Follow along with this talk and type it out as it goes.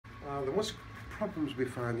The most problems we're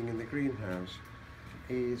finding in the greenhouse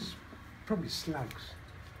is probably slugs.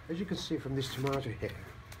 As you can see from this tomato here,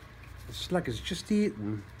 the slug has just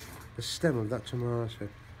eaten the stem of that tomato,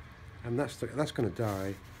 and that's going to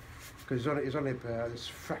die because it's only about this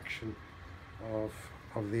fraction of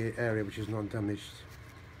the area which is not damaged.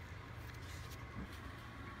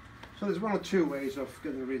 So there's one or two ways of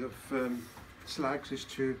getting rid of slugs, is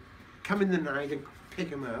to come in the night and pick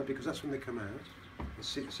them out, because that's when they come out, and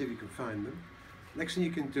see if you can find them. Next thing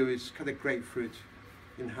you can do is cut a grapefruit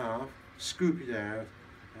in half, scoop it out,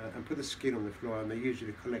 and put the skin on the floor, and they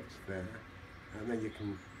usually collect there, and then you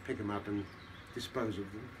can pick them up and dispose of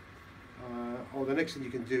them. Or the next thing you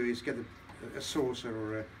can do is get a saucer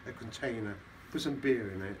or a container, put some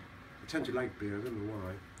beer in it. I tend to like beer, I don't know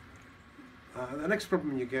why. The next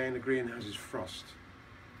problem you get in the greenhouse is frost.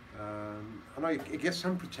 I know you get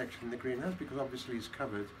some protection in the greenhouse because obviously it's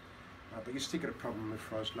covered, but you still get a problem with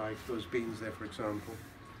frost, like those beans there, for example.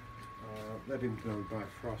 They've been blown by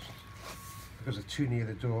frost because they're too near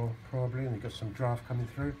the door, probably, and you've got some draft coming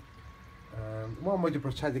through. One way to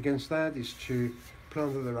protect against that is to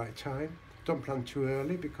plant at the right time. Don't plant too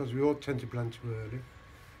early, because we all tend to plant too early,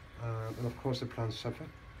 and of course the plants suffer.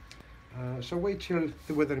 So wait till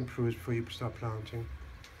the weather improves before you start planting.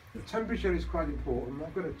 The temperature is quite important.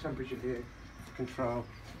 I've got a temperature here to control.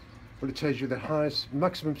 Well, it tells you the highest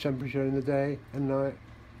maximum temperature in the day and night,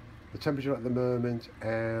 the temperature at the moment,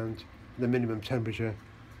 and the minimum temperature.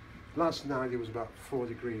 Last night it was about 4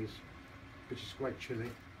 degrees, which is quite chilly.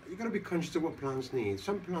 You've got to be conscious of what plants need.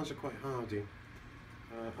 Some plants are quite hardy.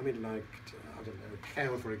 I mean, like, I don't know,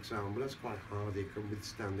 kale, for example, that's quite hardy, it can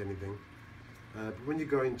withstand anything. But when you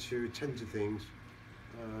go into tender things,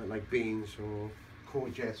 like beans or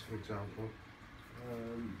courgettes, for example,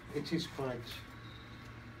 it is quite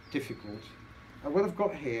difficult. And what I've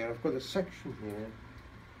got here, I've got a section here.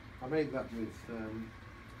 I made that with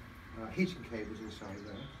heating cables inside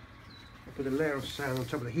there. I put a layer of sand on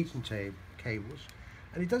top of the heating cables,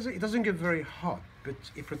 and it doesn't get very hot, but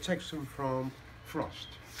it protects them from frost.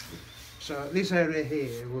 So this area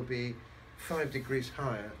here will be 5 degrees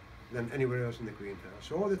higher than anywhere else in the greenhouse.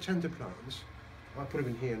 So all the tender plants, I put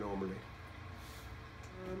them in here normally.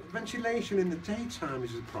 Ventilation in the daytime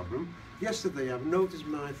is a problem. Yesterday I've noticed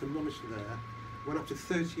my thermometer there went up to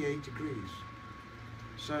 38 degrees.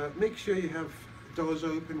 So make sure you have doors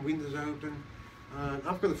open, windows open.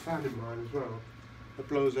 I've got a fan in mine as well that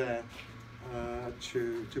blows air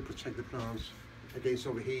to protect the plants against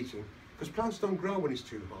overheating. Because plants don't grow when it's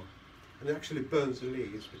too hot, and it actually burns the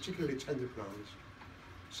leaves, particularly tender plants.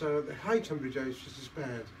 So the high temperature is just as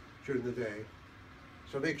bad during the day.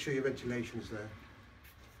 So make sure your ventilation is there.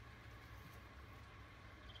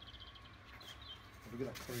 Look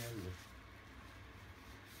at that coriander.